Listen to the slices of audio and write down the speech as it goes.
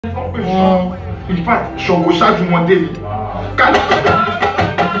In fact, Shogo ṣáájú wọn dé.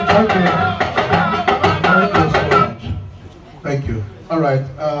 Thank you. All right.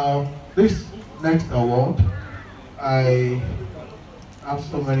 This next award, I have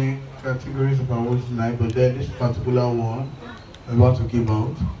so many categories of awards tonight, but then this particular one I want to give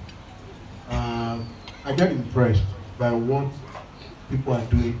out. I get impressed by what people are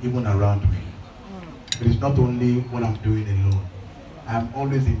doing even around me. It is not only what I'm doing alone. I'm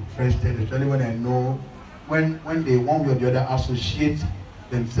always interested, especially when I know when they one way or the other associate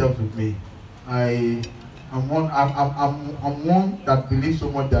themselves with me. I'm one that believes so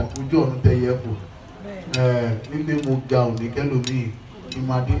much that we do not tell for.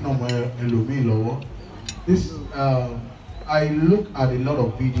 This I look at a lot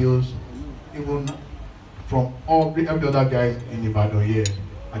of videos, even from every other guys in Ibadan here.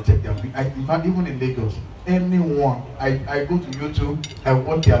 I check their videos. In fact, even in Lagos, anyone, I go to YouTube, I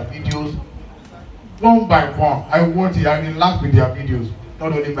watch their videos one by one. I watch it, I relax with their videos.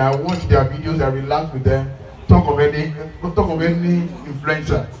 Not only I watch their videos, I relax with them. Talk of any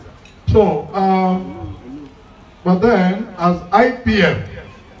influencer. So, but then as IPM,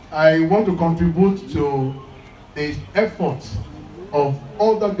 I want to contribute to the efforts of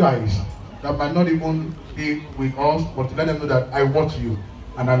other guys that might not even be with us, but to let them know that I watch you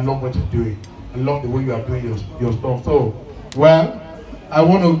and I love what you're doing. I love the way you are doing your stuff. So, well, I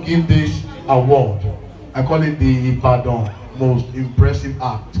want to give this award. I call it the Ibadan Most Impressive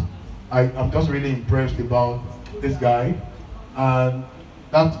Act. I'm just really impressed about this guy. And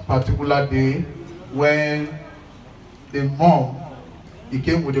that particular day when the mom, he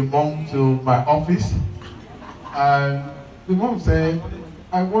came with the mom to my office, and the mom said,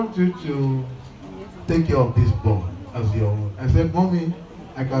 I want you to take care of this boy as your own. I said, Mommy,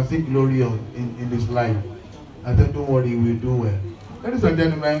 I can see glory in this life. I said, don't worry, we'll do well. Ladies and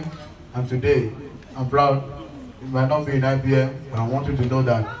gentlemen, and today, I'm proud. It might not be in IBM, but I want you to know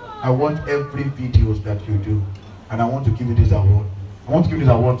that I watch every videos that you do. And I want to give you this award. I want to give this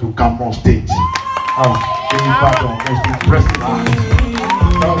award to Kamo State. Most impressive act.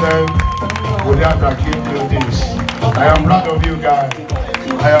 Tell them, Woliagba give you this. I am proud of you guys.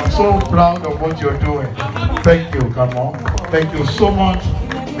 I am so proud of what you're doing. Thank you, Kamo. Thank you so much.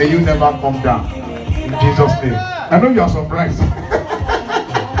 May you never come down. In Jesus' name. I know you are surprised.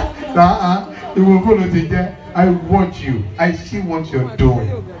 I watch you. I see what you're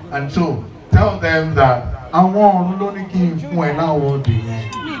doing. And so, tell them that I want to give when I want to.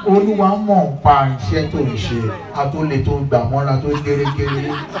 Only one more pan share to share. I told you to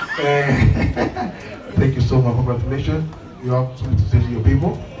thank you so much. Congratulations. You have something to say to your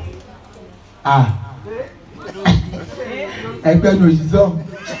people.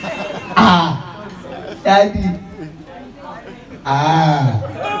 Daddy.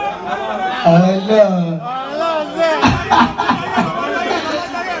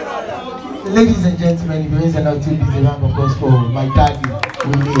 Ladies and gentlemen, if you raise an out to busy round of applause for my daddy,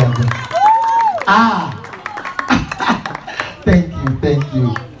 Woliagba. Thank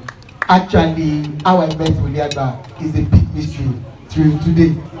you. Actually, how I met Woliagba is a big mystery till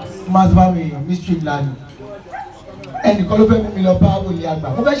today. Masvami mystery land. And the color of me love Woliagba.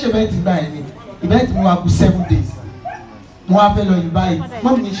 Mo fẹ́ ṣe event ìgbà yẹn ni. Event mo wá kù 7 days. Mo wá fẹ́ lọ invite.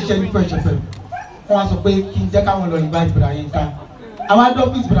 Mom mi ṣiṣẹ́ ní Fresh FM. Wọ́n wá sọ pé kí n jẹ́ káwọn lọ invite Brayinka. Àwọn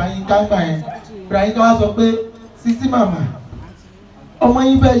adọ́fíìsì Brayinka gbà yẹn. Brayinka wá sọ pé Sisi mama ọmọ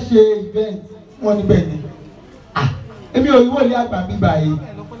yín fẹ́ ṣe event wọ́n níbẹ̀ ni. Èmi ò rí Woliagba gbígbà yìí.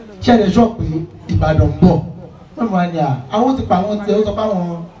 Ṣẹ̀dẹ̀ sọ pé Ìbàdàn ń bọ̀. Mọ́mí wa ni àwọn ti pa àwọn tí ó sọ pé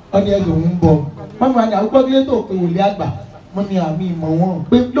àwọn ọ̀nì ẹ̀sùn ń bọ̀. Mọ́mí wa ni àwọn gbọ́dọ̀ tó pé Woliagba. Mo ní àmì ìmọ̀ wọn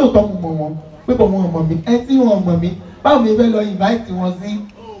pé lóòótọ́ mo mọ̀ wọn pé bọ̀ wọn mọ̀ mí ẹ tí wọn mọ̀ mí báwo mi fẹ́ lọ invite wọn sí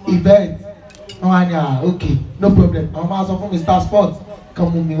event. Wọ́n wá ní okay no problem. Àwọn máa sọ fún Mr. Sport kan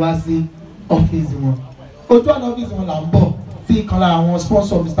mú mi wá sí ọ́fíìsì wọn. Ojú ọ̀nà ọ́fíìsì wọn là ń bọ̀ tí kan lára àwọn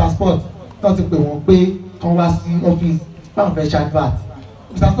sponsor Mr. Sport náà ti pè wọ́n pé kan wá sí ọ́fíìsì báwọn fẹ́ ṣe advert.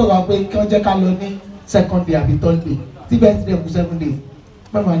 Mr. Sport wá pé kí wọ́n jẹ́ ká lọ ní second day àbí third day tí event dẹ̀ kú 7 days.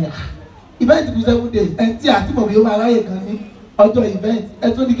 Báwo wá ní event kú 7 days ẹ̀ tí àti mọ̀ bí ó máa ráyè kan ní ọjọ́ event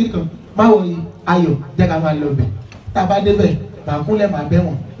ẹ̀ tó ní kiri kan máa wọ̀ yìí ayọ̀ jẹ́ ká máa lọ bẹ̀ tá a bá débẹ̀ màá kúnlẹ̀ màá bẹ̀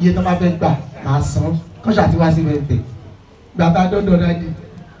wọ̀n iye tó bá fẹ́ gbà màá san kọ́ṣà tí wá sí event gbàtà dọ́dọ̀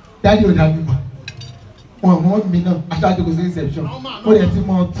dáàdì ò dàbí mọ̀ wọn mọ̀ mi náà aṣáájú kò sí reception ó lè ti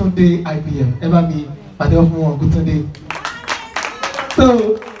mọ Túndé IBM ẹ bá mi pàtẹ́wọ́ fún wọn kó Túndé. So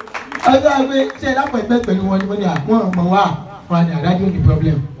ọjọ́ àgbẹ̀ ṣe lápò ẹgbẹ́ pẹ̀lú wọn ni wọ́n ní àwọn ọmọ wa wọn ni àdájọ́ ní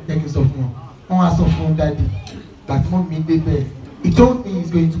problem jẹ́ kí n sọ fún wọn wọ́n wá sọ fún dáàdì gbàtí mọ́ mi dé bẹ́ẹ̀ he told me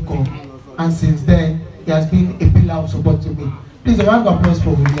he's going to come and since then he has been a pillar of support to me Please, a round of applause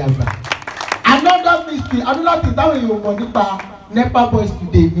for Woliagba. Another mystery, another thing that we will nípa Nepa Bois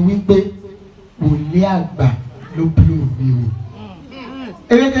today ni wípé Woliagba ló blow me.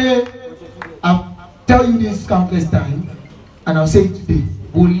 I'll tell you this countless times, and I'll say it today.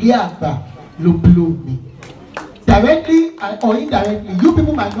 Woliagba ló blow me. Directly or indirectly, you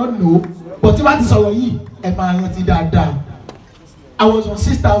people might not know, but if I tell you, I was on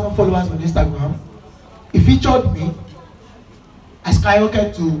 6,000 followers on Instagram. He featured me. I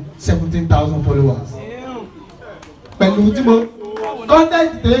skyrocketed to 17,000 followers. Pẹ̀lú tí mo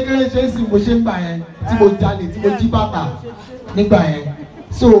content tẹ̀lé ṣe sí mo ṣe ń gbà yẹn tí mo jalè tí mo jí bàtà nígbà yẹn.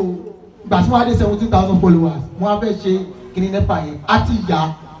 So ìgbà tí mo wá dé 17,000 followers mo wá fẹ́ ṣe kíní Nepa yẹn àti ìyá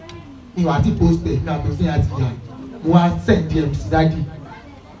mi wà á ti post ẹ̀ ní àtúnṣe àti ìyá mo wá send DM sí dáàdì.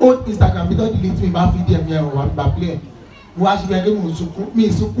 Old Instagram mi tó delete mi bá fi DM yẹn wà gbà play mo wá ṣe bí ẹgbẹ́ mi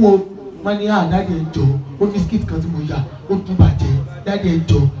ìsunkún o. Wọ́n ní dáàdì ẹjọ́ ó ní skit kan tí mo yà ó tún bàjẹ́ dáàdì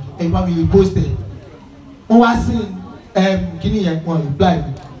ẹjọ́ ẹ̀yin bá mi lè post ẹ̀. Wọ́n wá sí kíní yẹn wọ́n reply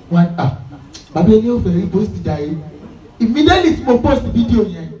mi wọ́n bàbá ẹni ò fẹ́ repost ìjà yìí. Immediately tí mo post video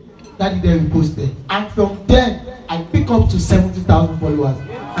yẹn dáàdì dẹ̀ repost ẹ̀ and from then I pick up to 70,000 followers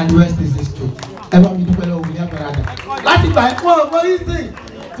and the rest is history. Ẹ bá mi dúpẹ́ lọ́wọ́ Woliagba rádà. Láti gbà ẹ̀ fún ọmọ yìí sìn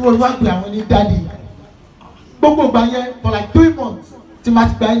tí mo wá pè àwọn ní dáàdì. Gbogbo ìgbà yẹn for like 3 months. Tí ma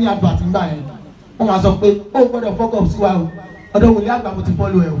ti gba ẹni advert nígbà yẹn wọ́n máa sọ pé ó gbọ́dọ̀ fọ́kọ̀ sí wa o ọ̀dọ̀ Woliagba mo ti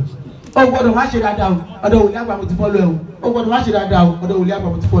follow ẹ o ó gbọ́dọ̀ má ṣe dáadáa o ọ̀dọ̀ Woliagba mo ti follow ẹ o ó gbọ́dọ̀ má ṣe dáadáa o ọ̀dọ̀ Woliagba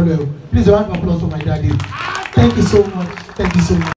mo ti follow ẹ o. Please, a round of applause for my daddy. Thank you so much.